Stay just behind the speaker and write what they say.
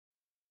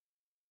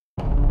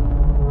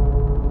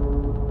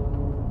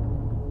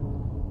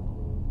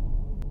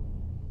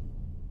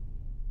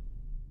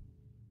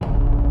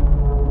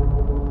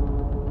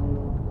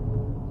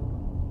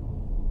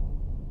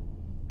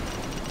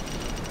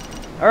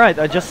Alright,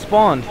 I just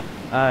spawned.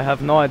 I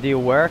have no idea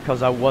where,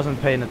 because I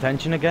wasn't paying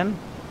attention again.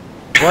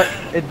 But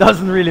it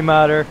doesn't really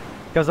matter,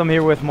 because I'm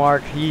here with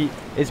Marc. He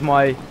is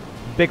my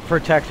big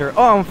protector.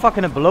 Oh, I'm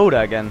fucking at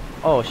Beloda again.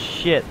 Oh,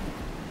 shit.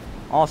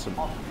 Awesome.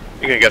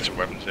 You can get some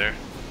weapons there.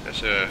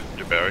 That's the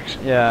barracks.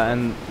 Yeah,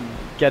 and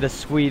get a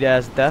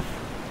sweet-ass death.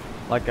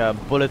 Like a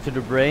bullet to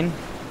the brain.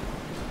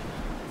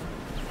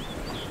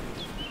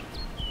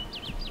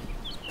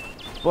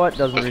 But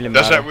doesn't really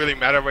matter. Does that really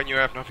matter when you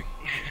have nothing?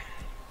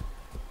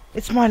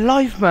 It's my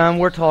life, man,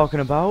 we're talking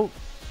about.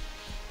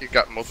 You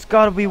got It's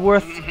gotta be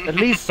worth at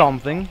least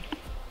something.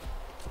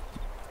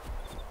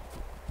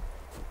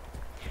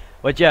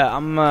 But yeah,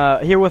 I'm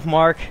here with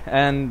Marc,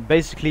 and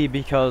basically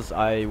because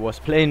I was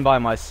playing by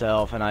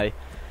myself and I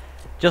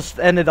just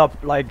ended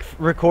up like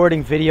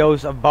recording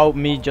videos about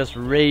me just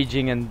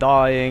raging and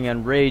dying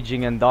and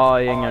raging and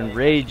dying and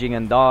raging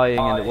and dying,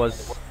 and it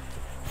was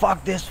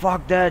fuck this,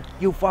 fuck that,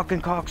 you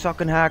fucking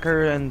cocksucking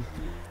hacker, and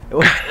it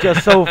was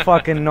just so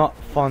fucking not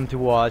fun to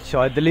watch. So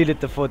I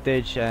deleted the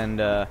footage, and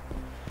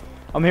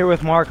I'm here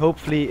with Marc.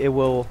 Hopefully it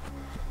will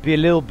be a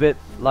little bit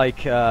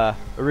like a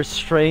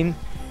restraint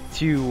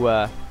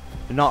to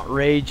not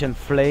rage and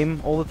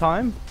flame all the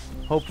time.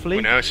 Hopefully.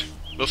 Who knows?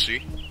 We'll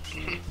see.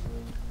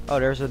 Oh,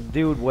 there's a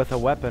dude with a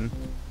weapon.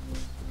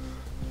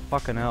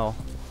 Fucking hell.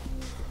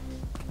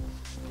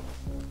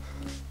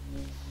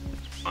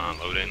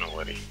 Load in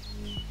already.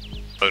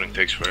 Loading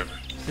takes forever.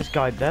 Is this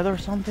guy dead or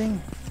something?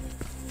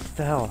 What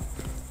the hell?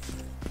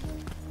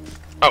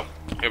 Oh,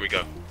 here we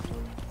go.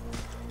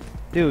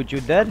 Dude,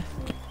 you dead?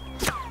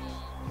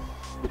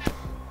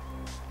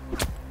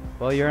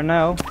 Well, you're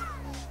now.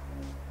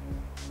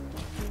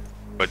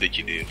 What did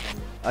you do?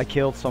 I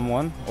killed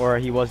someone, or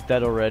he was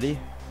dead already.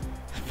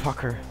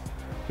 Fucker.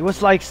 He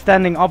was like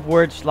standing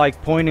upwards,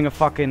 like pointing a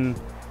fucking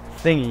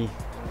thingy.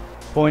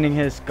 Pointing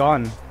his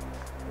gun.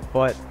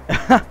 But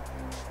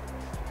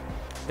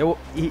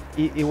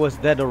he was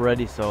dead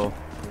already, so.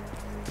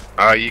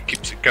 You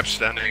kept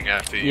standing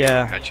after you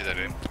had you that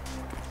in.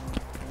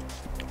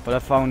 But I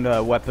found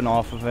a weapon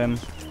off of him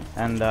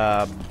and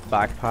a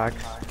backpack.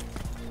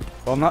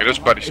 Well, not. Those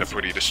buddies are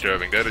pretty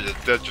disturbing.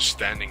 They're just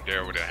standing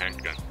there with a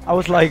handgun. I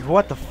was like,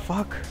 what the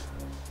fuck?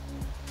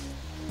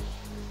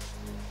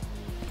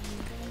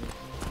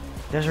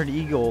 Desert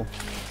Eagle.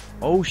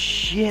 Oh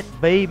shit,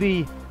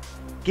 baby.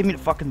 Give me the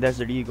fucking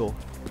Desert Eagle.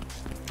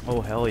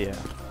 Oh hell yeah.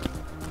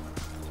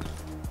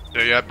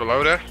 So you at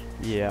below there?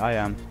 Yeah, I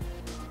am.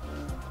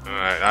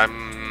 Alright,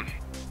 I'm...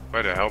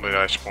 Where the hell did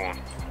I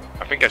spawn?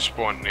 I think I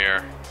spawned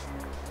near...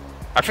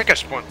 I think I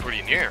spawned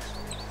pretty near.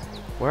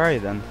 Where are you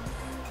then?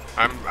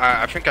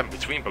 I think I'm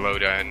between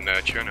Beloda and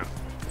Chernarus.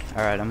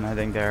 Alright, I'm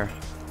heading there.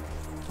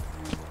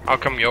 I'll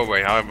come your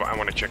way. I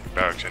want to check the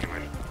barracks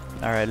anyway.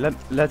 Alright,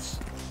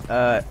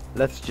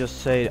 let's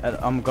just say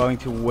I'm going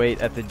to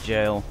wait at the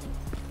jail.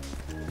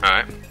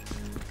 Alright.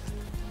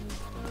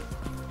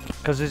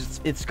 Because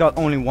it's got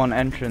only one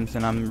entrance,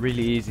 and I'm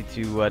really easy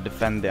to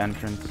defend the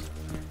entrance.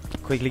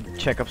 Quickly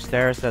check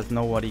upstairs, there's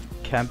nobody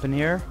camping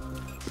here.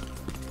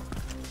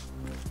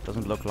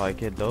 Doesn't look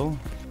like it though.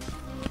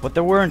 But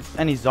there weren't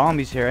any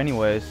zombies here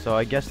anyways, so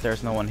I guess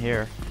there's no one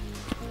here.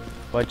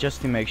 But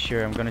just to make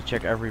sure, I'm gonna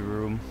check every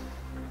room.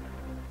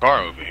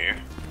 Car over here.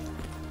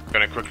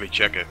 Gonna quickly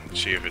check it and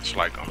see if it's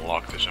like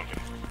unlocked or something.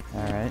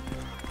 Alright.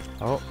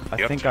 Oh,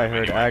 I think I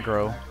heard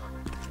aggro.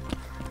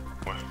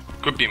 Well,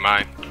 could be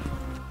mine.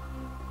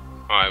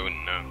 Oh, I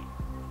wouldn't know.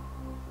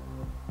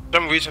 For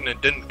some reason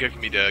it didn't give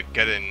me the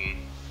get in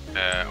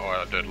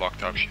or the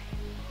locked option.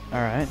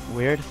 Alright,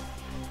 weird.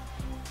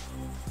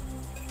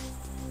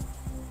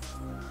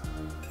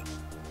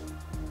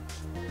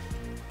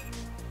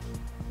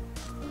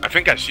 I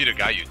think I see the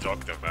guy you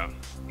talked about.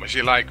 Was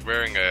he like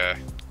wearing a...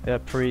 Yeah,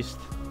 priest.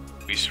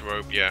 Priest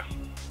robe, yeah.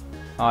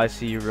 Oh, I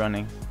see you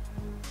running.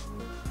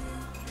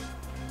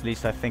 At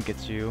least I think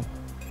it's you.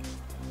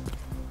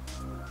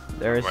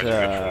 There is from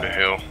the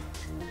hill.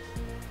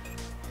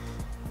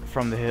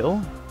 From the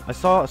hill? I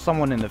saw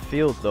someone in the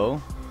field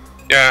though.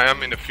 Yeah,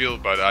 I'm in the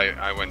field, but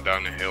I went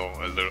down a hill,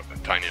 a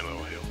tiny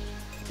little hill.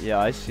 Yeah,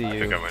 I see you. I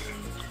think I went.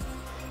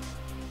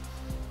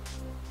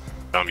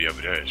 Zombie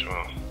over there as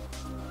well.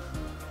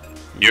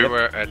 You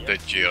were at the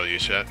jail, you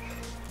said?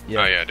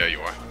 Yeah. Oh yeah, there you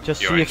are.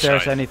 Just You're see if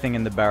there's inside. anything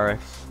in the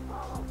barracks.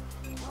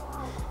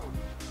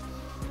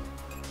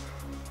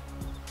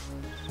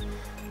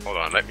 Hold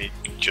on, let me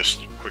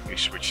just quickly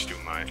switch to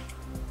my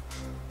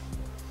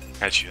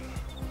headshot.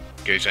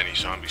 In case any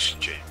zombies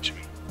chase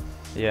me.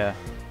 Yeah.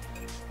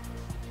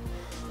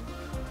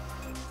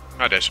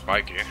 Oh, there's a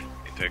bike here.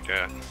 You take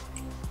that.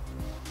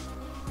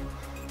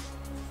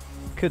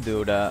 Could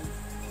do that.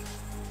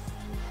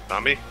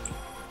 Zombie?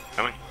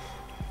 Coming.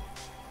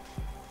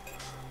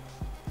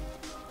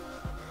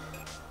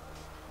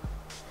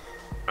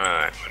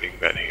 Alright, what do you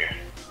got here?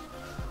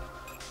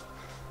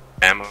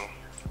 Ammo.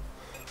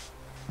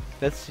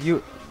 That's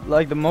you.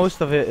 Like the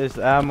most of it is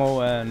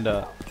ammo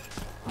and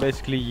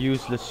basically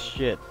useless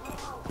shit.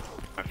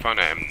 I found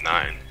an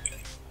M9.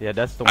 Yeah,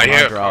 that's the I one hear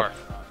I a car. dropped.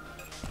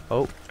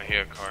 Oh, I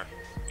hear a car.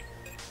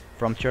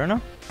 from Chernarus?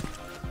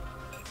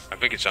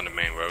 think it's on the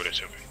main road or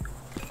something.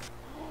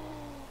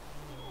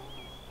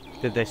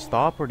 Did they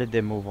stop or did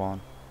they move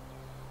on?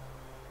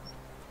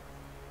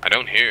 I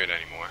don't hear it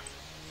anymore.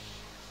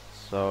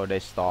 So they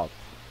stopped.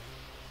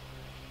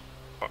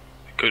 Well,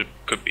 it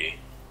could be.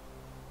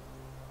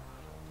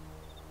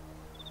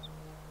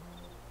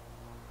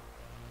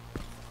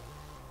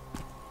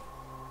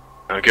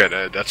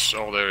 Okay, that's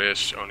all there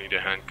is. Only the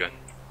handgun.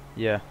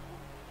 Yeah.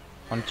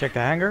 Wanna check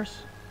the hangars?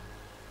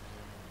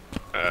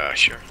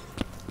 Sure.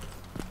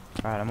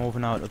 Alright, I'm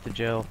moving out of the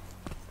jail.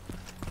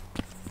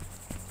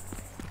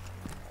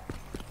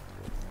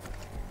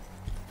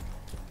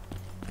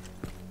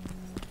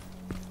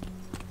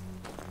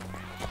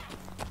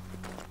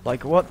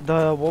 Like what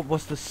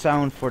was the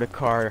sound for the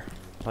car?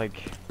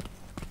 Like,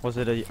 was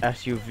it a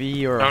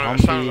SUV or a No, Humvee?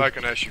 it sounded like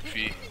an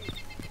SUV.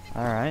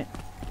 Alright.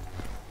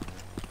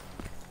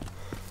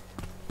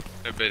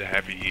 A bit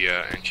heavy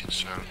engine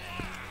sound.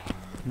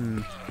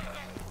 Hmm.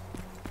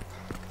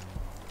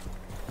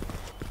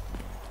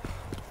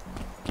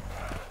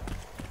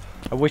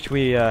 I wish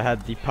we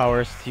had the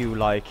powers to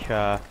like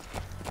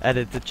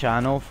edit the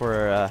channel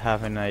for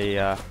having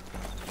a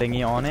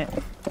thingy on it.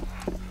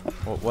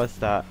 What was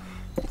that?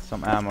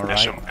 Some ammo, right?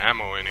 There's some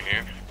ammo in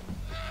here.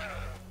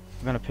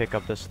 I'm gonna pick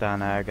up the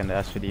Stanag and the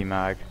SVD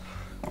mag.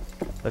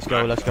 Let's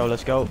go, let's go,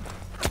 let's go.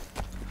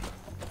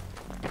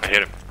 I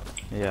hit him.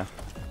 Yeah.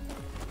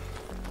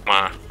 Come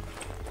on.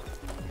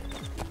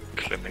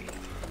 Clipping.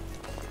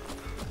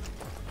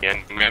 Yeah,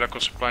 any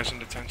medical supplies in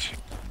the tents?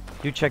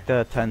 You check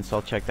the tents,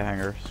 I'll check the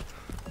hangars.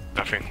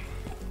 Nothing.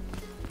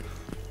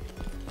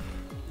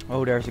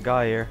 Oh, there's a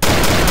guy here.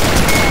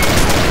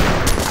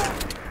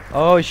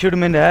 Oh, shoot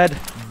him in the head.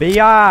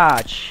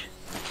 Biatch!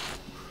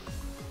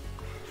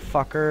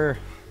 Fucker.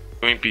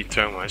 Doing Pete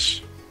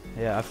Thomas.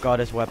 Yeah, I've got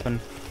his weapon.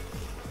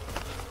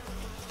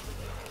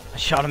 I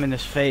shot him in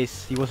his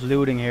face. He was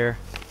looting here.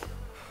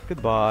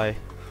 Goodbye.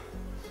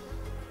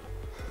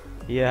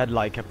 He had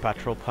like a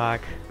petrol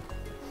pack.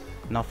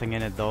 Nothing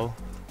in it though.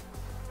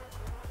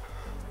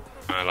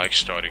 I like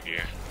starting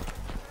gear.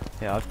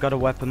 Yeah, I've got a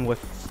weapon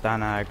with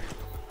Stanag.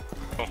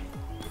 Oh.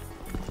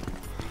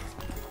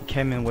 He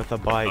came in with a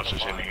bike. What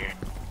else is in here?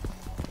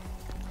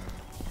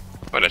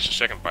 Oh, that's the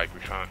second bike we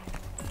found.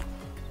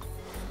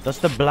 Does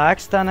the black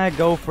Stanag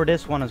go for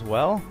this one as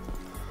well?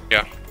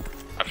 Yeah,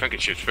 I think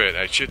it should fit.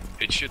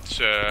 It should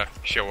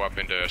show up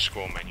in the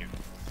scroll menu.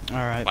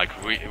 Alright. Like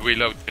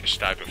reload this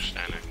type of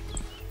Stanag.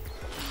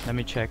 Let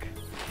me check.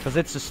 Cause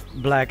it's a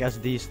black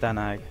SD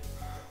Stanag,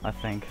 I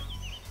think.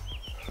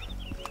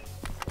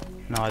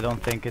 No, I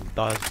don't think it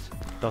does.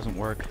 Doesn't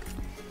work.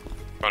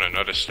 Found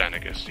another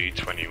Stanag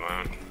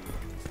SD21.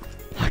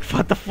 Like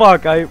what the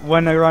fuck? I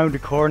went around the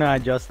corner. I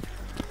just,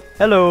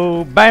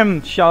 hello,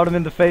 bam, shot him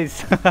in the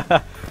face.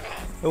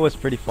 It was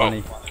pretty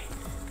funny. Oh.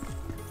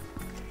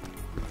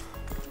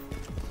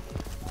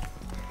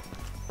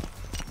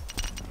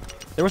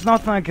 There was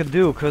nothing I could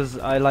do because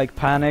I like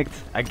panicked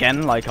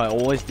again, like I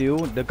always do.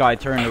 The guy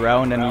turned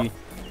around and he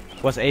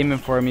was aiming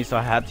for me, so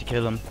I had to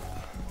kill him.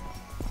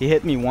 He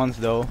hit me once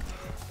though,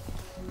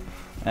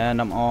 and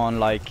I'm on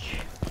like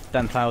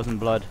 10,000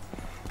 blood.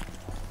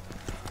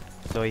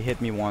 So he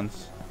hit me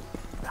once.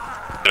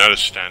 Another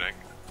Stanag.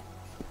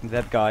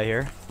 That guy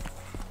here.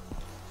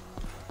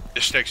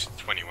 This takes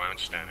 21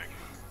 Stanag.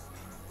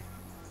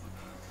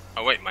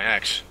 Oh wait, my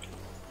axe.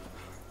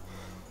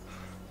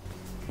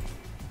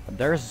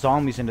 There's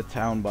zombies in the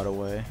town, by the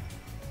way.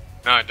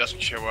 No, it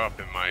doesn't show up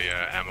in my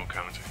ammo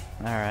counter.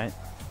 Alright.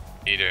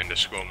 Either in the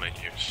scroll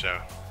menu,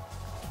 so...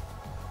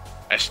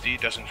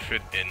 SD doesn't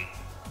fit in.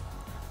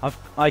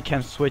 I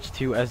can switch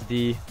to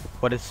SD,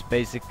 but it's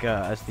basic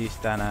SD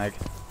Stanag.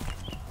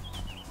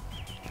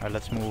 Alright,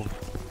 let's move.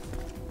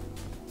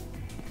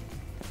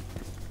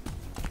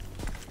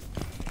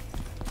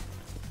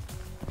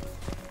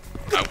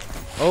 Oh.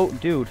 Oh,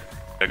 dude.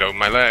 There go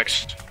my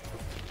legs.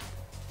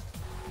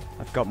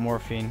 I've got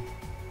morphine.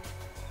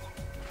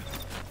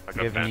 I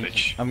got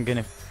bandage. I'm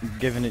giving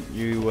it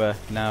you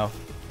now.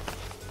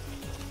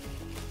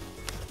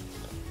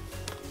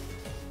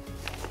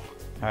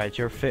 Alright,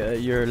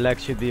 your leg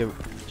should be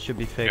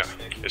fixed.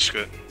 Yeah, it's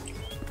good.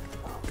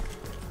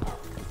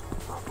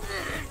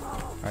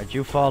 Alright,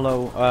 you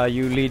follow.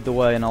 You lead the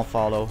way, and I'll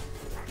follow.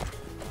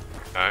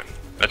 Alright,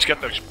 let's get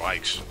those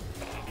bikes.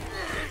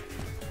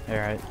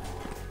 Alright.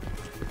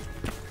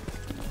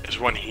 There's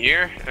one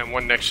here and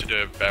one next to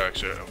the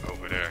barracks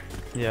over there.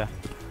 Yeah.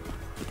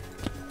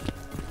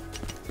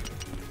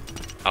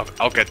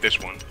 I'll get this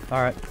one.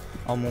 Alright,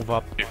 I'll move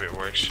up. See if it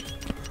works.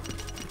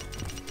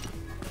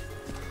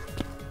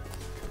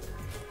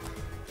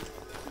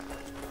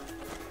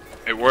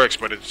 It works,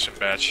 but it's in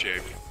bad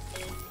shape.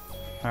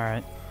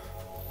 Alright.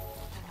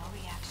 No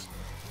reaction.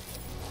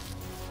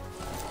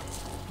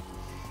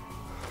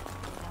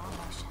 No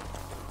emotion.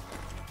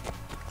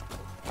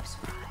 No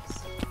surprise.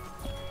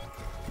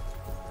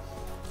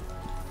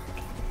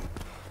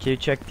 Can you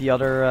check the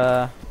other,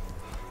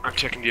 I'm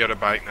checking the other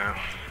bike now.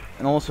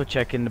 and also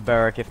check in the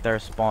barrack if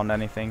there's spawned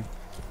anything.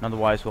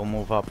 Otherwise, we'll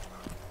move up.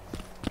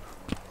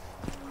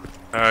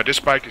 This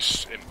bike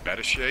is in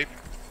better shape.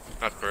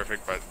 Not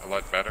perfect, but a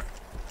lot better.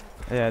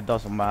 Yeah, it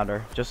doesn't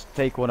matter. Just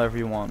take whatever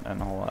you want,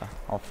 and I'll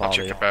I'll follow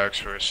check you. the barracks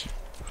first.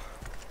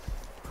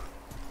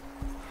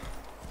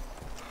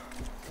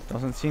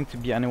 Doesn't seem to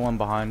be anyone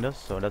behind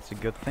us, so that's a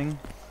good thing.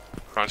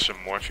 Found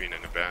some morphine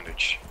and a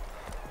bandage.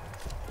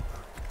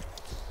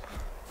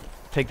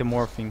 Take the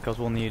morphine, cause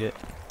we'll need it.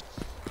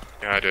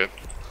 Yeah, I did.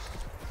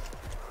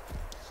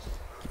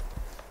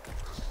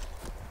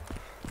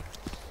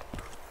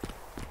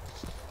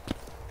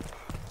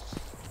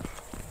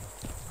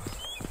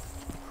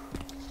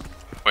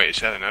 Wait, is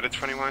that another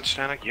 21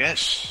 standard?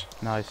 Yes!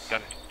 Nice.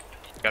 Got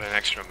an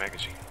extra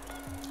magazine.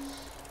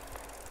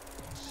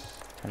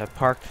 And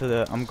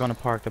I'm gonna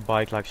park the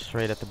bike like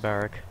straight at the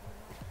barrack.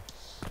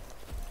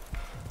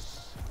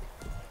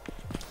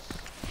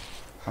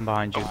 I'm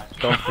behind you.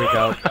 Don't freak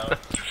out.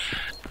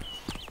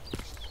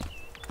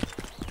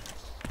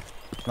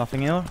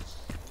 Nothing here?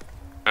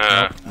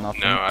 Nope,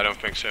 nothing. No, I don't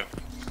think so.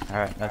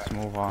 Alright, let's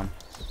move on.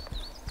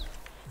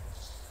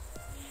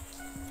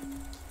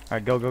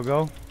 Alright, go, go,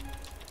 go.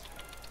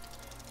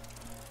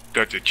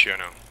 Go to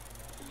Cherno.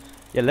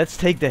 Yeah, let's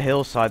take the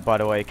hillside, by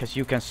the way, because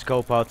you can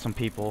scope out some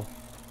people.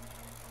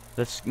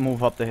 Let's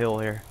move up the hill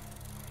here.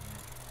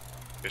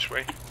 This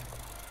way?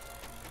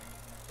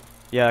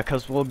 Yeah,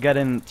 because we'll get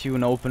into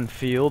an open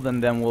field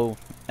and then we'll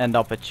end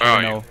up at Oh,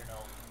 Cherno. yeah.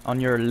 On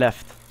your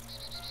left.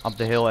 Up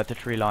the hill at the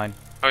tree line.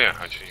 Oh yeah,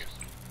 I see you.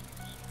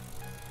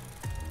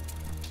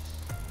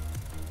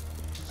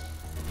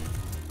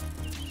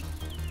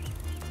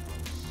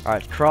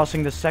 Alright,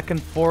 crossing the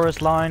second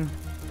forest line.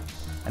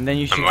 And then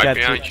you should I'm right get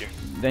behind you.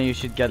 then you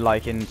should get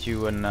like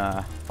into an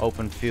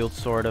open field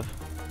sort of.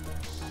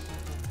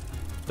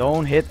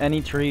 Don't hit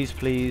any trees,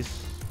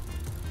 please.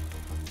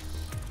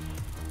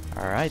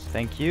 Alright,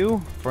 thank you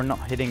for not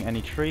hitting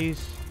any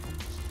trees.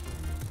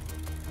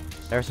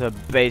 There's a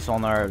base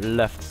on our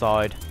left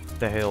side,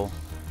 the hill.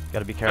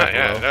 Gotta be careful.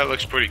 Yeah, though. that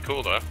looks pretty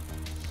cool though.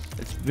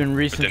 It's been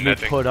recently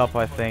netting. put up,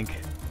 I think.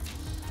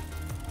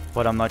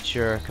 But I'm not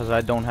sure, because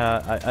I don't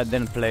have I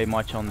didn't play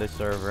much on this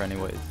server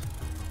anyways.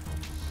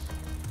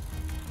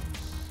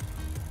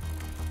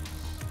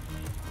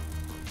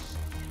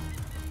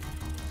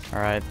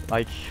 Alright,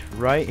 like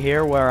right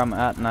here where I'm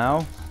at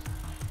now,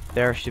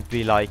 there should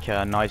be like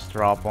a nice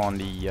drop on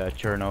the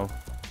Cherno.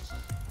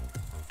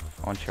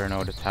 On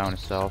Cherno, the town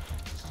itself.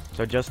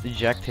 So just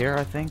eject here,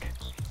 I think.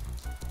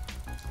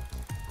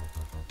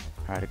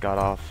 Alright, it got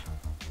off.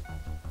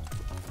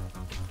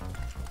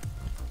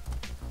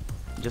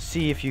 Just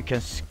see if you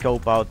can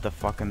scope out the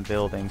fucking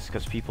buildings,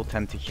 because people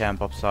tend to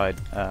camp upstairs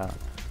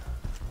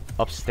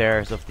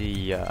of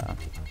the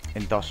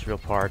industrial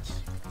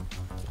parts.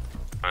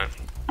 Alright.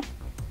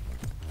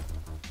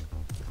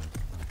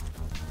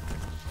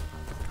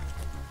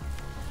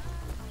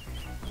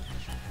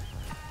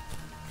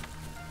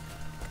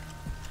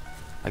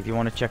 Like, do you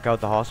want to check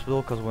out the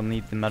hospital? Because we'll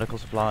need the medical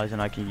supplies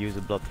and I can use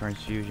a blood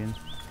transfusion.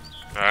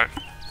 Alright.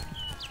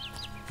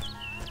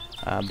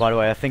 By the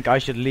way, I think I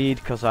should lead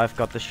because I've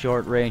got the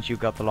short range, you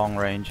got the long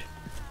range.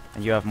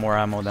 And you have more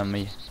ammo than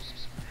me.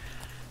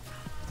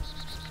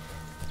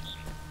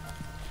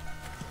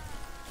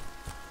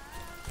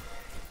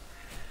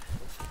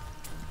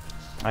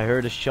 I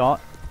heard a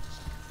shot.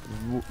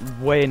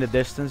 Way in the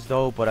distance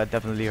though, but I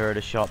definitely heard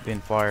a shot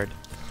being fired.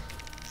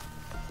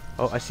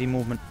 Oh, I see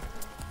movement.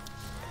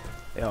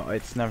 Oh,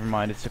 it's never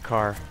mind, it's a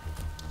car.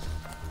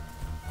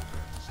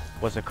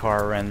 Was a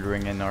car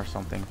rendering in or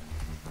something.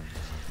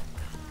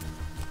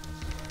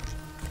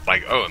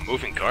 Like, oh, a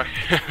moving car.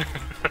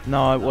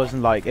 No, it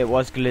wasn't like, it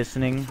was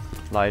glistening.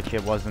 Like,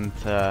 it wasn't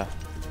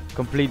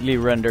completely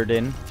rendered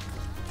in.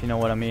 If you know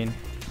what I mean.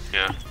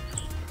 Yeah.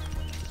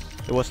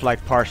 It was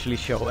like partially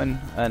showing,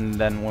 and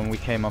then when we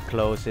came up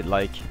close, it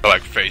like...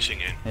 Like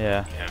facing in.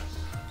 Yeah. Yeah.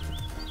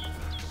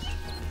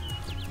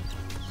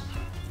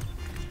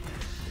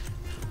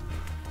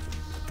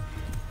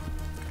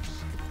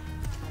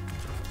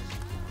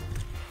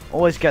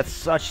 Always get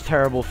such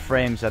terrible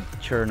frames at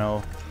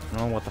Cherno. I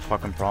don't know what the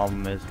fucking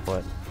problem is,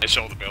 but It's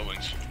all the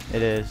buildings.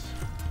 it is.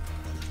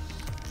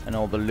 And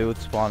all the loot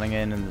spawning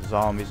in and the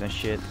zombies and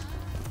shit.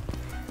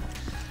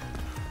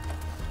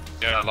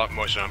 Yeah, a lot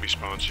more zombie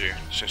spawns here,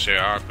 since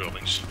there are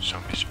buildings.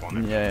 Zombie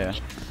spawning. Yeah, yeah.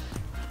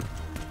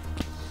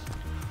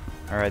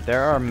 Alright,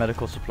 there are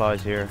medical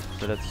supplies here,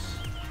 so that's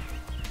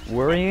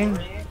worrying,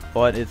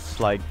 but it's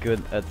like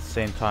good at the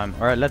same time.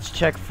 Alright, let's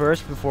check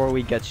first before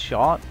we get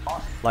shot,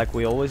 like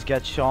we always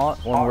get shot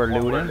when we're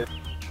looting.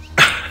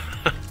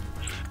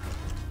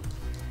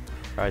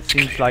 Alright,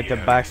 seems like the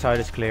backside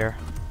is clear.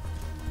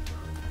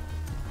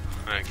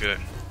 Alright, good.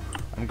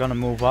 I'm gonna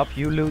move up.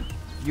 You loot,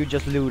 you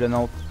just loot, and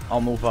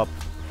I'll move up.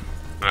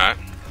 Alright.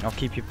 I'll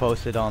keep you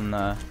posted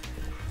on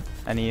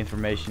any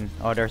information.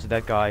 Oh, there's a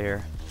dead guy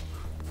here.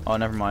 Oh,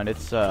 never mind.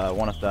 It's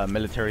one of the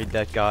military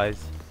dead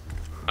guys.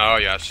 Oh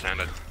yeah,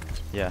 standard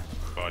Yeah,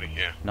 body,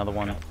 yeah. another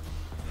one.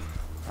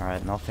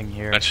 Alright, nothing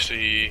here. Let's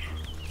see.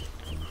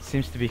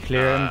 Seems to be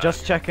clear. I'm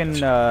just checking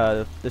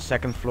the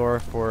second floor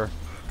for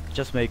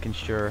just making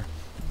sure,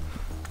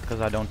 because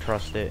I don't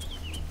trust it.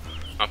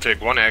 I'll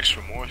take one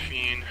extra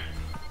morphine.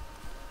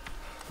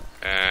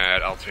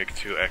 take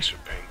 2 extra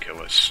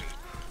painkillers.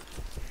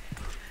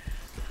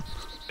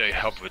 They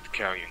help with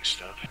carrying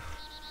stuff.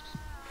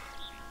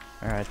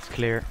 Alright, it's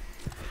clear.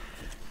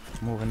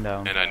 Moving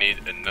down. And I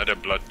need another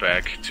blood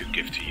bag to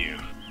give to you.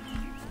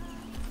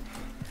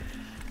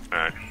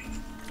 Alright.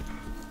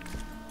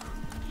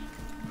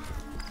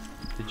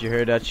 Did you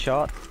hear that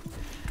shot?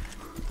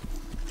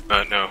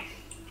 No.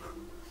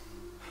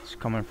 It's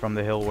coming from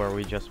the hill where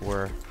we just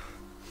were.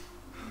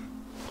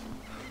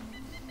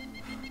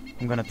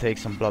 I'm gonna take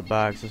some blood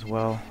bags as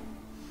well.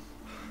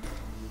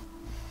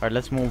 Alright,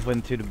 let's move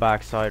into the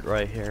backside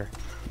right here.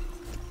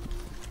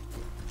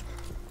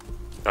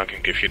 I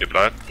can give you the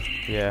blood.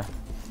 Yeah.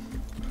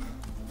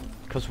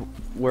 Because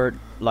we're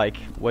like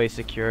way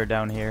secure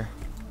down here.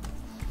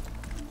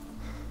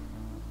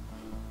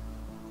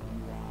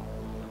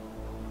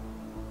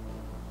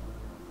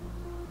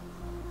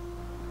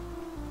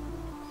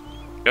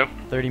 Yep.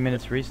 30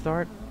 minutes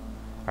restart.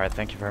 Alright,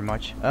 thank you very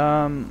much.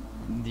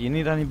 Do you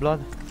need any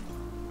blood?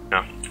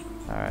 No.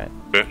 Alright.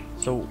 Good.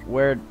 So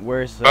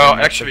where's the Well,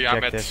 next actually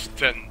objective?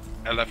 I'm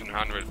at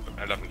 1100,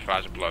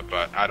 11,000 blood,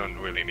 but I don't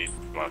really need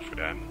blood for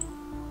that.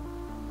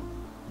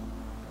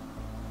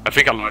 I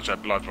think I lost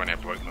that blood when I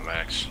broke my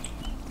legs.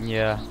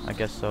 Yeah, I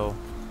guess so.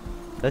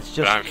 Let's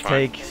But I'm just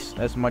fine. take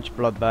as much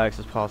blood bags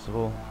as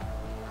possible.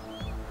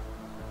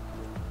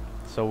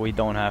 So we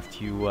don't have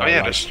to Oh yeah,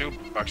 like- there's 2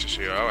 boxes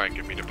here. Alright,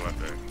 give me the blood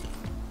bag.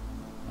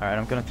 Alright,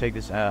 I'm gonna take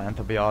this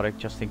antibiotic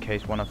just in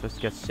case one of us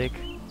gets sick.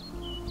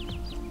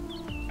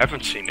 I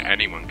haven't seen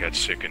anyone get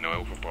sick in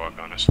Overpoch,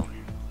 honestly.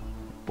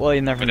 Well,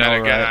 you never But know,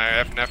 then again, right? I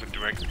have never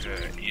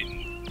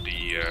eaten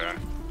the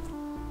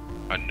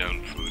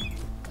unknown food.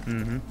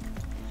 Mm-hmm.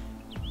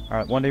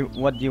 Alright, what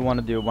do you want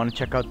to do? Want to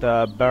check out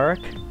the barrack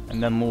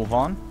and then move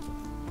on?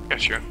 Yeah,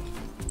 sure.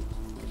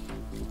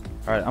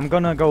 Alright, I'm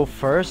gonna go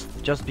first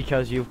just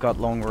because you've got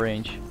long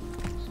range.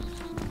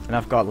 And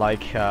I've got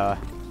like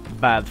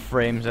bad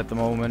frames at the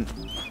moment.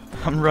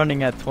 I'm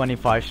running at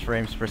 25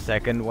 frames per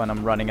second when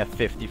I'm running at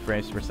 50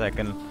 frames per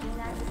second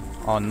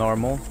on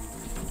normal.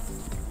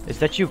 Is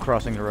that you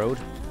crossing the road?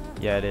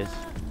 Yeah, it is.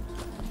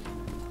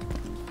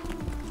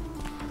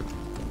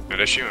 Yeah,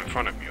 there's you in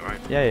front of me, right?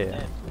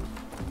 Yeah.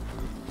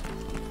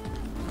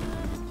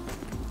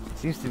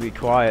 Seems to be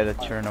quiet at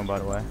Cherno, by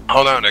the way.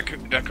 Hold on,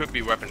 there could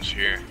be weapons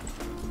here.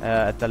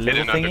 At the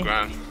little Hidden thingy.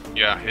 underground.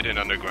 Yeah, hidden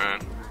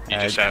underground. You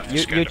just have to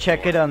scan you the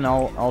check floor. it and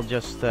I'll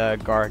just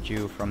guard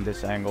you from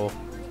this angle.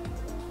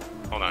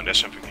 Hold on, there's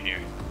something here.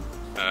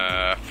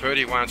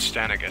 31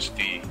 Stanek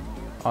SD.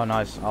 Oh,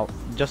 nice. I'll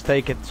just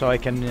take it so I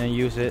can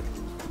use it.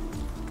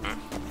 Huh?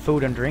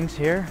 Food and drinks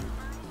here.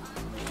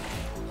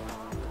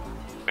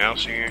 What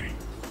else here?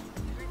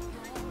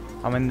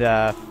 I'm in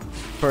the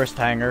first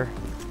hangar.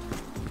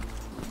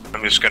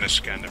 I'm just gonna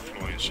scan the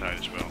floor inside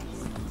as well.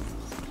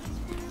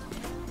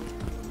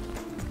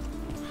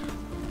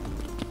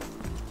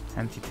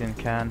 Empty tin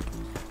can.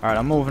 Alright,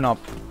 I'm moving up.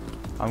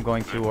 I'm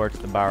going towards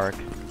the barrack.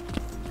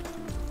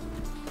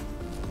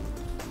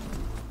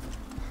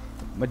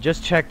 But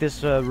just check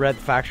this red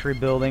factory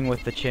building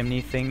with the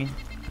chimney thingy.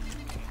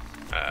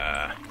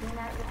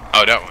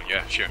 Oh, that one,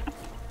 yeah, sure.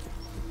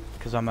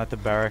 Because I'm at the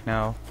barrack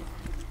now.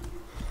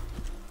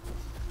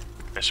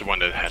 That's the one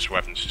that has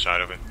weapons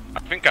inside of it. I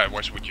think I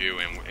was with you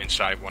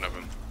inside one of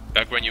them.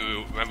 Back when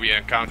we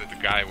encountered the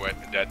guy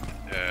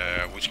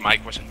whose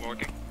mic wasn't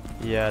working.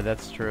 Yeah,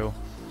 that's true.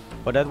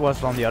 But that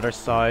was on the other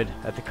side,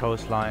 at the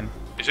coastline.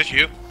 Is this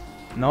you?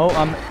 No,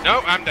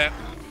 No, I'm there.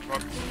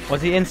 Fuck.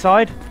 was he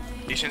inside?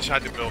 He's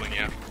inside the building,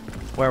 yeah.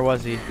 Where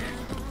was he?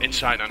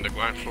 Inside on the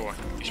ground floor.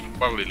 He's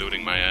probably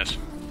looting my ass.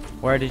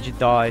 Where did you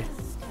die?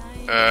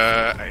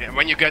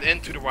 When you get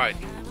into the white.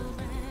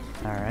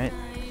 Alright.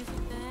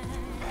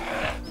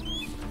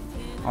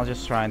 I'll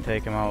just try and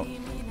take him out.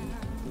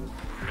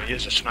 He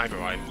has a sniper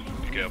rifle.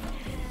 Be careful.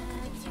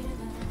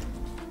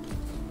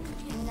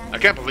 I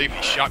can't believe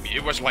he shot me.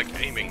 It was like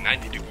aiming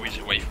 90 degrees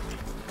away from me.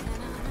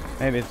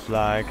 Maybe it's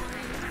lag.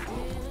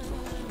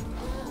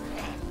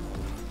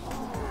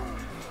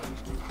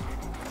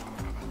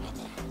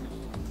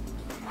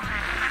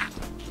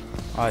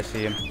 Oh, I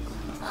see him.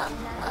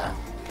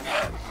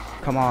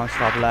 Come on,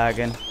 stop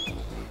lagging.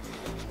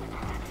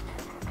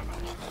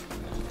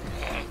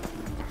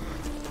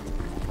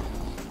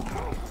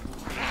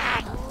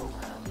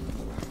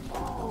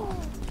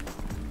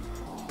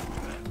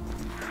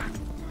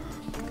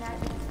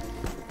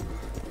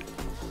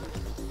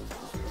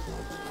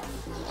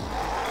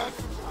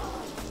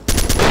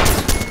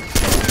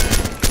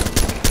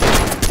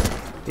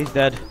 He's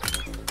dead.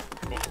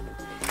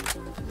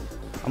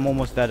 I'm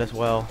almost dead as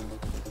well.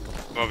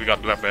 Well, we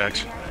got black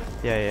bags.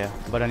 Yeah,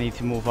 but I need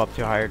to move up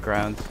to higher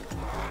ground.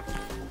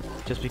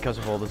 Just because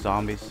of all the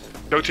zombies.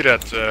 Go to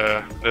that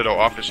little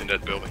office in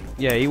that building.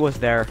 Yeah, he was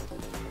there.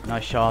 And I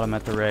shot him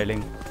at the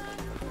railing.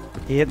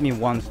 He hit me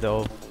once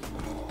though.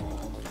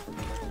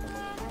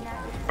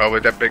 Well,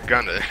 with that big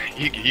gun,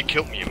 he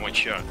killed me in one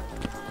shot.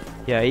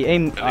 Yeah, he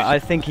aimed. At least- I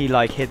think he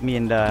like hit me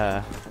in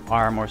the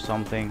arm or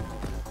something.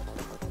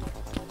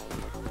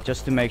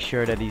 Just to make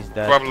sure that he's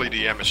dead. Probably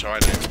the MSR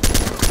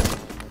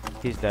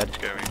then. He's dead.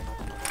 Scary.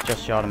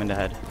 Just shot him in the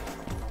head.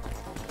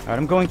 Alright,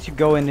 I'm going to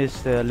go in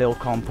this little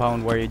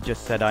compound where you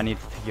just said I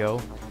needed to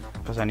go.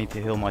 Because I need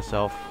to heal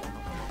myself.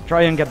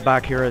 Try and get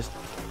back here as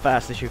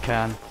fast as you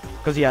can.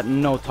 Because he had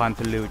no time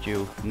to loot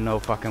you. No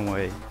fucking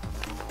way.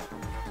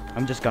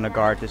 I'm just gonna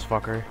guard this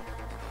fucker.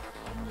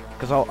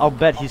 Because I'll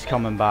bet he's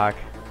coming back.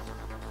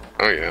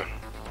 Oh yeah.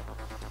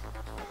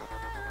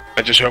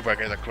 I just hope I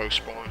get a close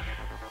spawn.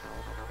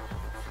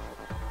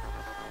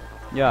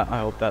 Yeah, I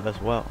hope that as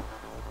well.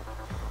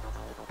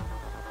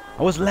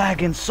 I was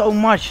lagging so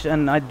much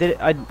and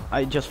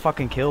I just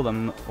fucking killed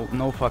him.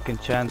 No fucking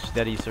chance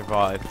that he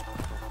survived.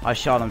 I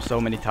shot him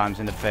so many times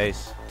in the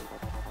face.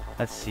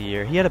 Let's see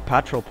here. He had a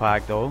patrol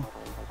pack though.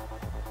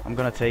 I'm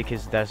gonna take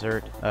his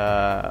desert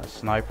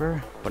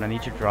sniper, but I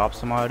need to drop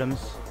some items.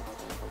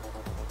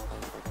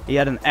 He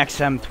had an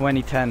XM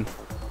 2010.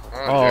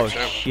 Oh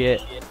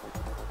shit.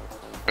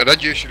 But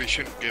that usually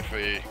shouldn't give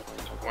a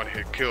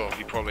one-hit kill.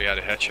 He probably had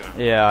a headshot.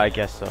 Yeah, I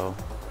guess so.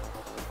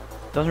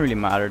 Doesn't really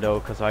matter though,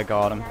 cause I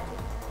got him.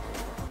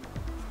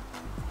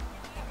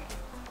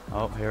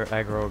 Oh, here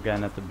aggro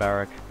again at the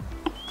barrack.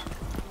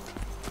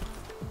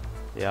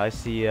 Yeah, I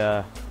see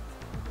a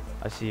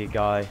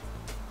guy.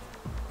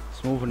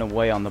 He's moving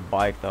away on the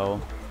bike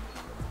though,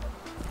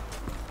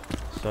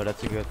 so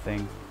that's a good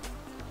thing.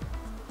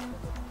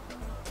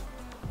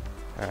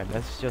 Alright,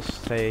 let's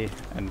just stay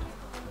and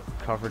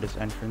cover this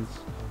entrance.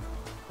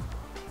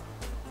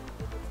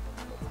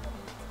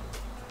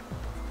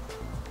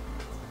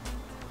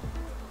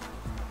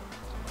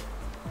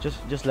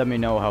 Just let me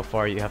know how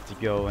far you have to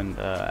go and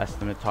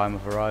estimate time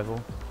of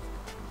arrival.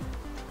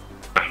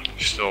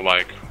 Still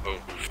like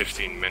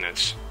 15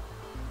 minutes.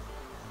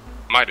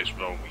 Might as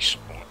well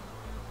respawn.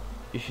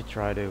 You should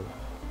try to.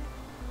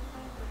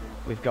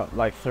 We've got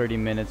like 30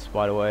 minutes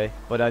by the way,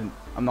 but I'm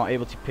not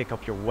able to pick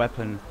up your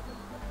weapon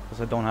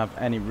because I don't have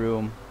any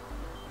room.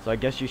 So I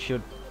guess you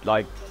should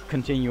like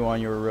continue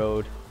on your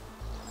road.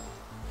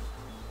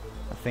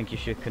 I think you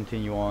should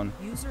continue on.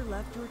 User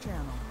left your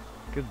channel.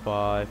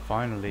 Goodbye,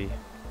 finally.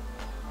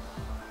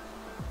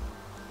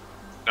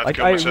 Not Like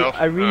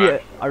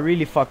I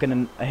really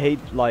fucking hate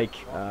like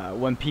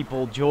when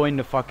people join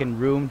the fucking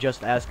room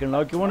just asking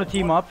like, you want to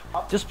team up?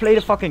 Just play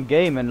the fucking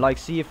game and like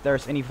see if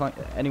there's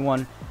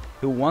anyone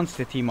who wants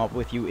to team up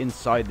with you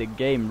inside the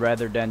game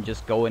rather than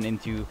just going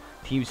into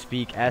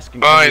TeamSpeak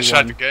asking everyone.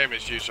 Inside the game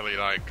is usually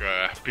like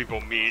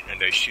people meet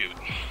and they shoot.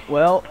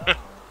 Well,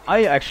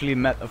 I actually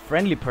met a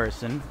friendly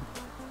person.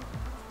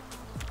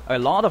 A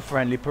lot of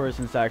friendly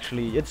persons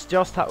actually. It's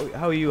just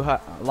how you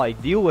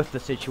like deal with the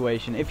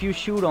situation. If you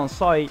shoot on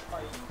sight,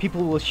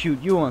 people will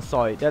shoot you on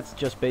sight. That's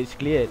just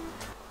basically it.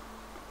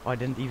 I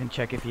didn't even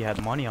check if he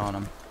had money on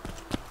him.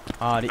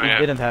 He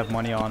didn't have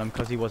money on him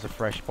because he was a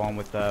fresh spawn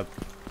with the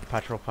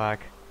patrol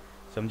pack.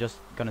 So I'm just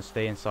gonna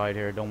stay inside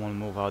here. Don't want to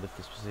move out of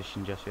this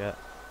position just yet.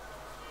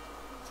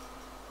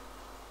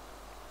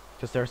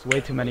 Because there's way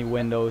too many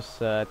windows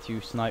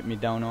to snipe me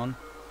down on.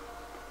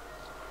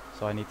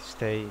 So I need to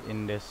stay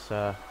in this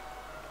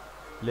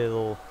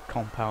little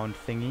compound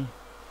thingy.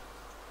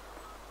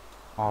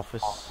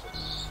 Office.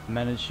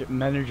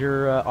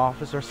 Manager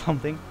office or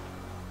something.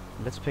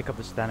 Let's pick up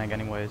the Stanag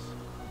anyways.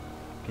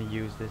 Can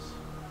use this.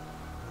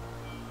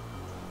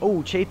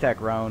 Oh, Chaytak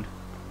round.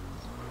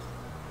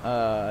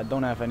 I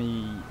don't have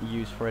any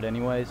use for it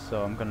anyways,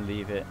 so I'm gonna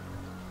leave it.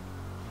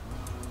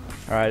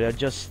 Alright, I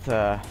just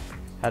had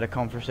a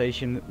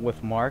conversation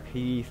with Marc.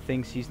 He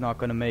thinks he's not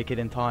gonna make it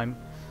in time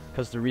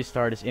because the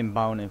restart is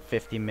inbound in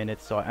 50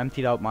 minutes. So I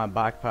emptied out my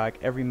backpack.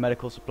 Every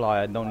medical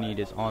supply I don't need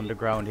is on the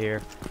ground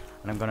here,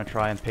 and I'm gonna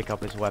try and pick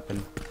up his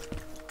weapon.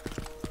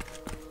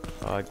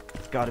 I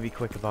gotta be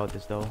quick about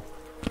this though.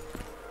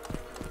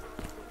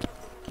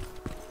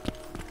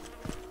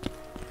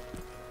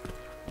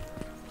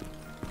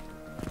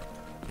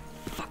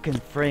 Fucking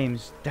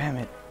frames, damn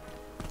it.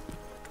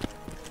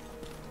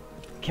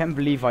 Can't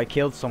believe I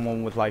killed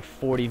someone with like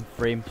 40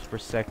 frames per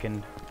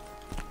second.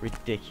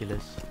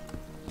 Ridiculous.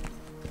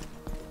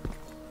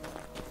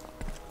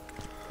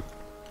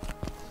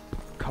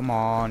 Come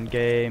on,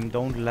 game,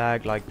 don't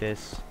lag like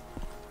this.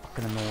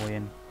 Fucking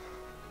annoying.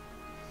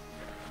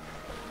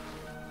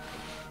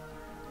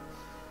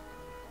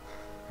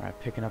 Alright,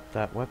 picking up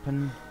that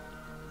weapon.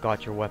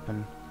 Got your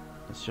weapon.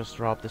 Let's just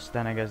drop the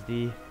Stanag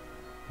SD.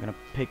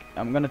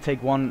 I'm gonna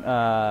take one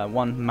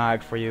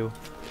mag for you.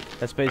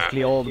 That's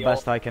basically all the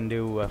best I can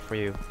do for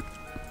you.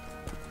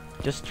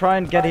 Just try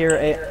and get here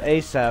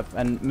ASAP,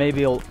 and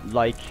maybe you'll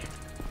like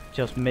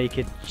just make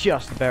it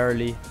just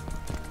barely.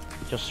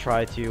 Just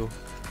try to.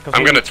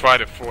 I'm gonna try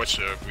to force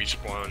a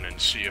respawn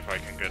and see if I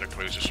can get a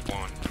closer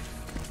spawn.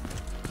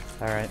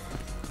 Alright.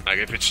 Like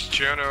if it's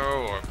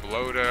Cherno or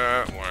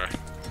Bloda or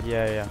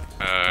yeah.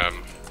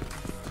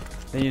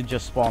 Then you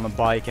just spawn a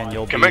bike and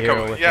you'll be Can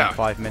here within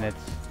 5 minutes.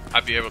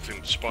 I'd be able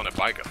to spawn a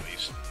bike at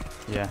least.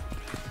 Yeah.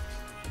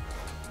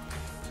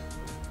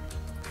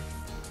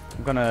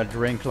 I'm gonna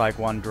drink like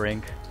one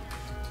drink,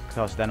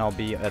 because then I'll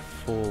be at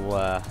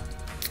full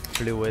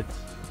fluids.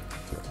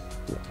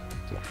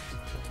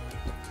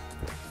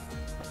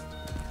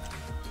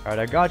 Alright,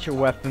 I got your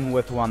weapon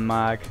with one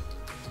mag.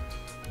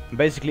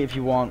 Basically, if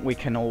you want, we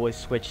can always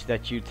switch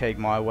that you take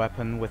my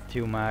weapon with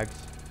 2 mags.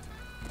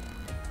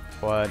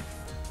 But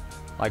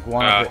like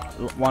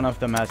one of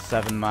them has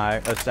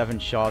 7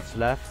 shots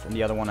left, and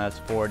the other one has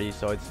 40,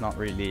 so it's not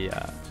really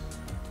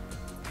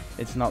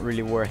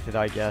worth it,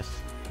 I guess.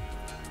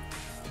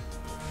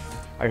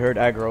 I heard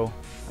aggro.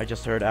 I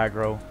just heard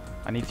aggro.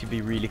 I need to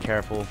be really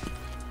careful.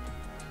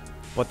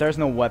 But there's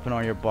no weapon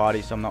on your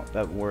body, so I'm not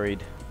that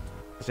worried.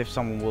 Because if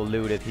someone will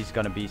loot it, he's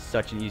gonna be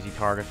such an easy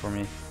target for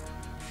me.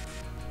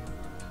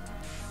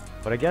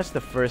 But I guess the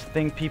first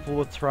thing people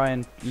will try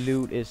and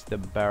loot is the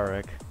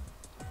barrack.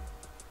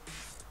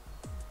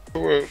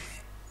 Well,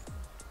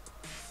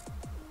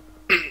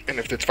 and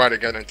if they try to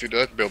get into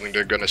that building,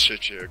 they're gonna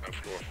sit you on the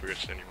floor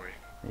first anyway.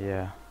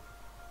 Yeah.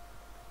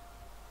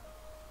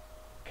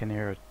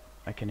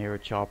 I can hear a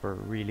chopper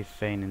really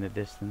faint in the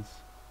distance.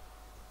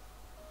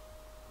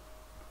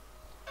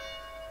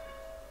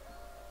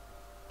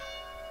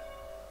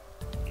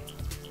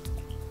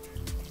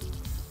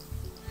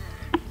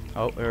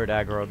 Oh, heard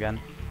aggro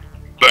again.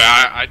 But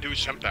I do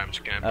sometimes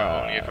camp,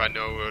 only if I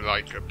know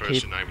like a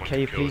person I want to kill. Can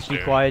you please be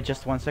quiet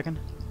just 1 second?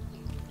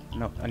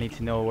 No, I need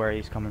to know where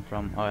he's coming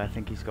from. Oh, I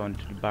think he's going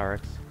to the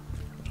barracks.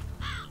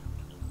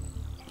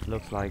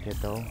 Looks like it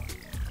though.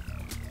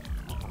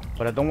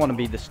 But I don't want to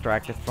be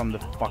distracted from the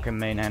fucking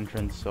main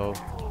entrance, so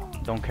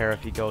don't care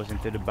if he goes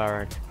into the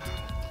barrack.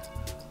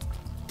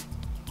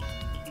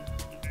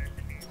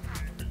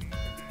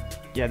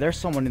 Yeah, there's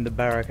someone in the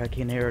barrack. I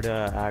can hear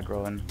the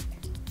aggro and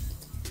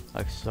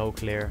like so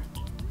clear.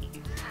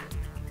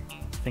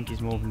 I think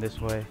he's moving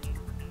this way.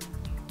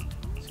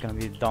 It's gonna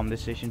be a dumb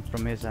decision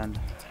from his end.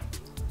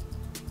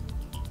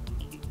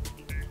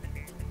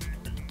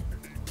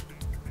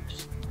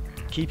 Just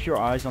keep your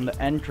eyes on the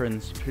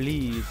entrance,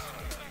 please.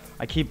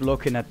 I keep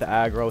looking at the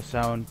aggro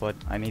sound, but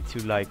I need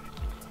to like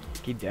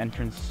keep the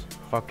entrance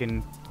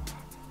fucking...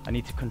 I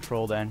need to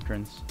control the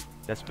entrance.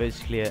 That's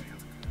basically it.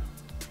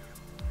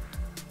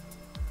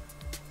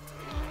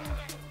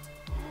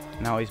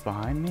 Now he's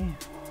behind me?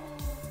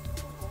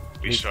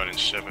 We start in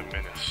 7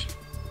 minutes.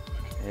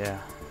 Yeah.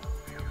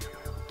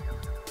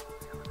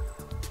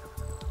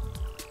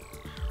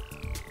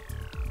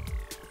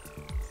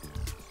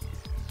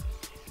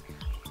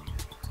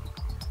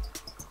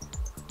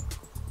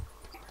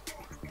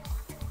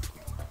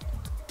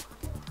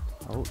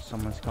 Oh,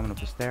 someone's coming up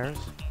the stairs.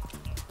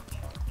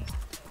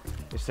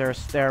 Is there a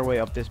stairway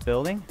up this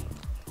building?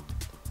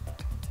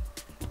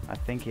 I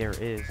think there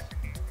is.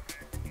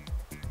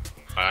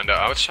 On the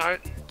outside,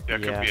 there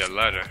Yeah. could be a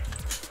ladder.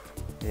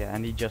 Yeah,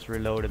 and he just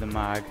reloaded the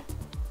mag.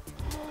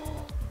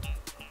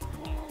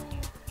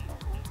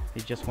 He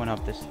just went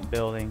up this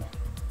building.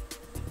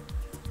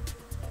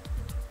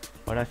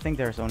 But I think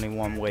there's only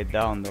one way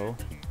down though.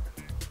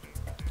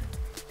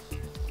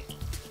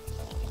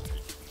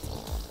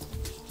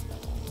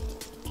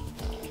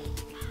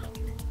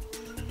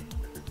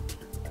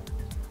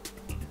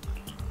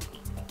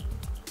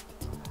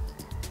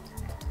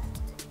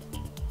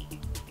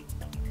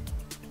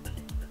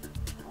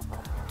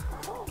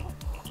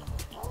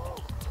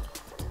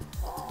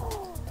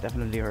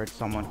 Definitely heard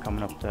someone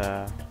coming up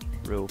the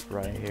roof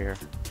right here.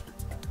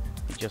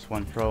 He just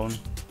went prone.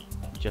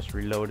 He just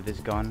reloaded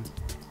his gun.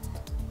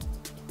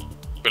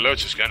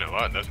 Reloads his gun a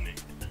lot, doesn't he?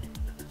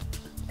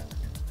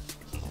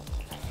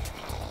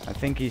 I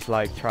think he's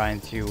like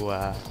trying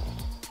to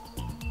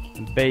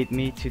bait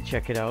me to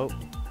check it out.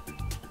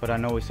 But I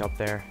know he's up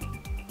there.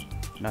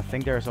 And I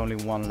think there's only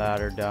one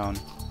ladder down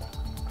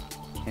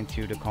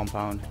into the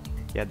compound.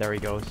 Yeah, there he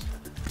goes.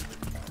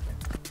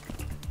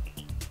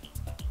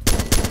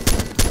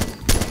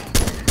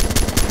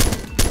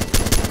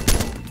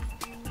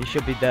 He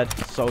should be dead,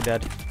 so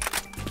dead.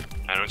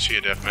 I don't see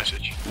a death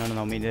message.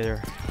 No, me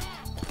neither.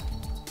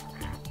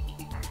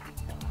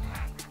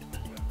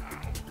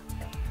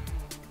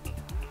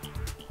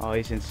 Oh,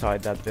 he's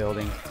inside that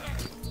building.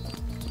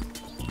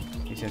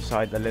 He's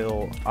inside the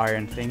little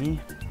iron thingy.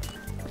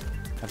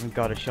 Haven't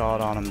got a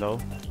shot on him though.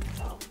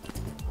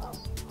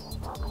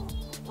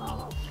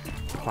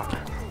 Fuck.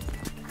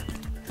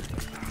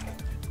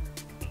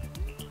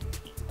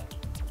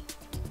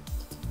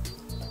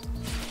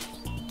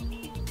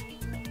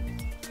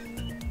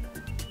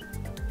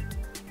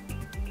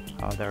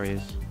 Oh, there he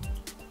is.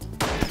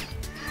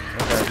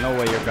 There's no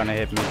way you're gonna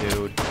hit me,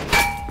 dude.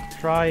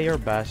 Try your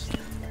best.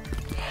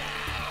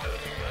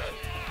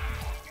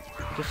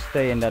 Just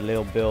stay in that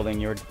little building,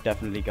 you're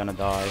definitely gonna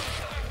die.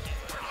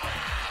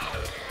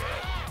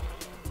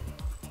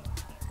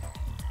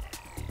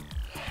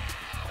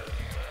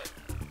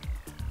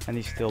 And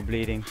he's still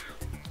bleeding.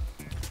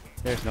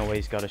 There's no way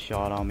he's got a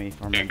shot on me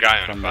from A guy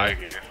on a from bike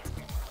there. here.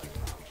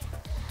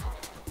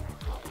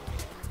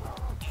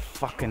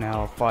 Fucking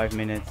hell, 5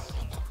 minutes.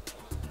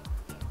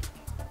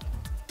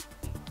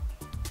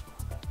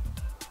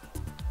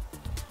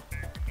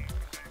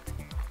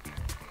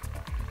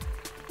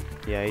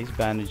 Yeah, he's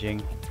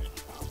bandaging.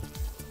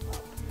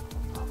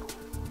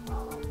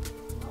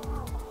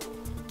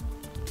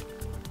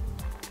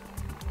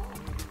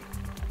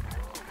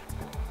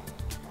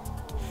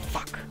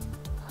 Fuck.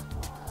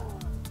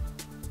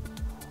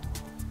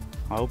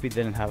 I hope he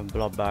didn't have a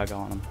blood bag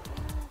on him.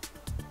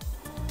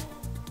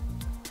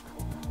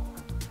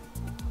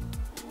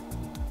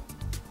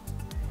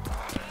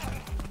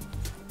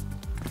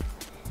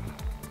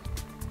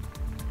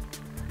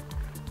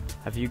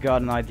 Have you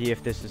got an idea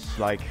if this is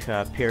like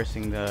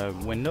piercing the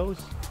windows?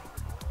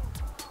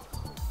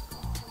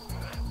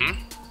 Hmm?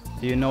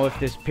 Do you know if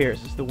this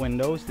pierces the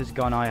windows, this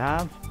gun I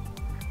have?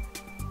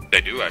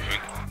 They do, I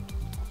think.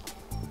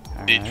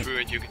 Read Alright. through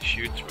it, you can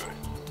shoot through it.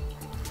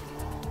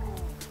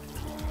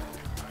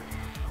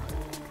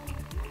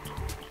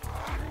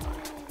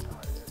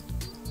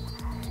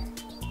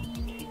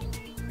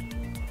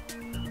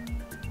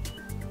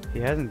 He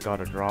hasn't got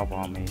a drop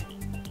on me.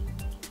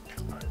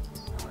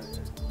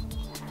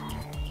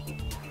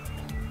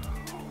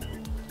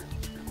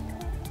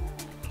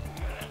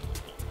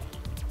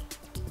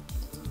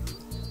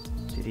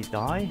 Did he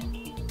die?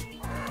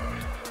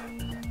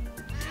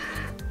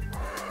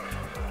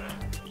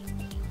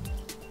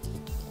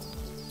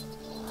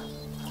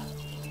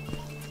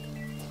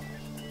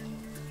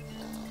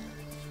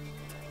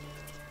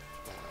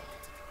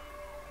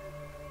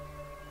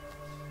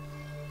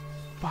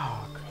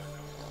 Fuck.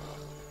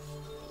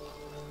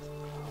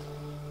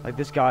 Like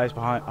this guy's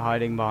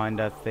hiding behind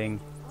that thing.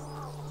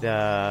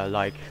 The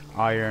like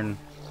iron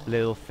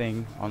little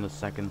thing on the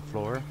second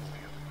floor.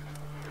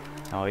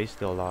 Oh, he's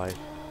still alive.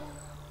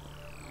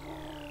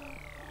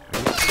 Are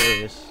you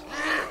serious?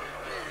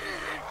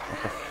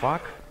 What the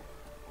fuck?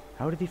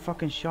 How did he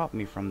fucking shot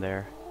me from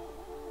there?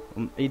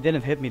 He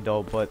didn't hit me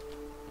though, but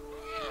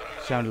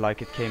sounded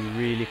like it came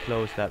really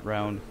close that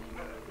round.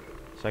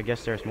 So I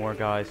guess there's more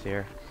guys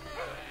here.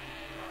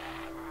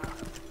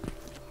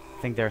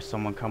 I think there's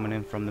someone coming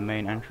in from the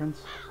main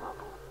entrance,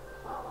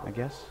 I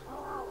guess.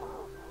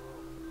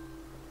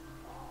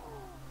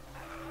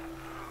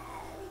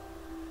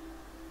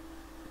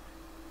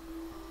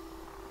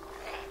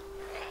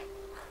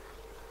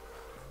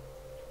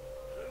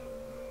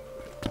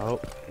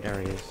 Oh, there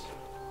he is.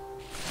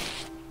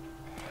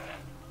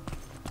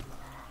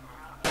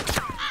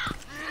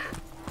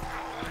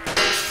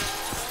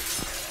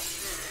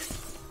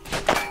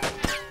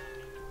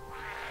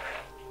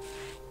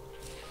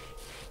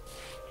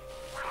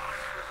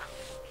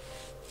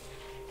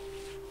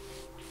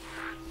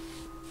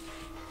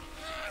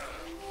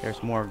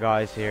 There's more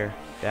guys here.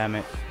 Damn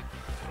it.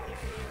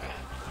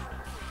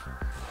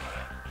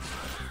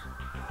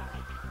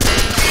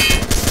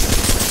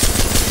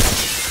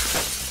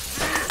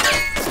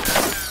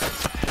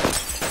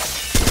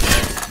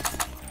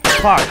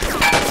 Fuck!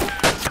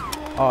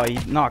 Oh, he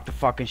knocked the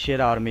fucking shit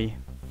out of me.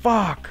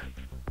 Fuck!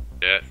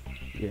 Yeah.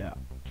 Yeah.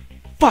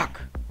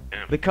 Fuck!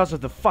 Damn. Because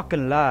of the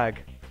fucking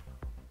lag.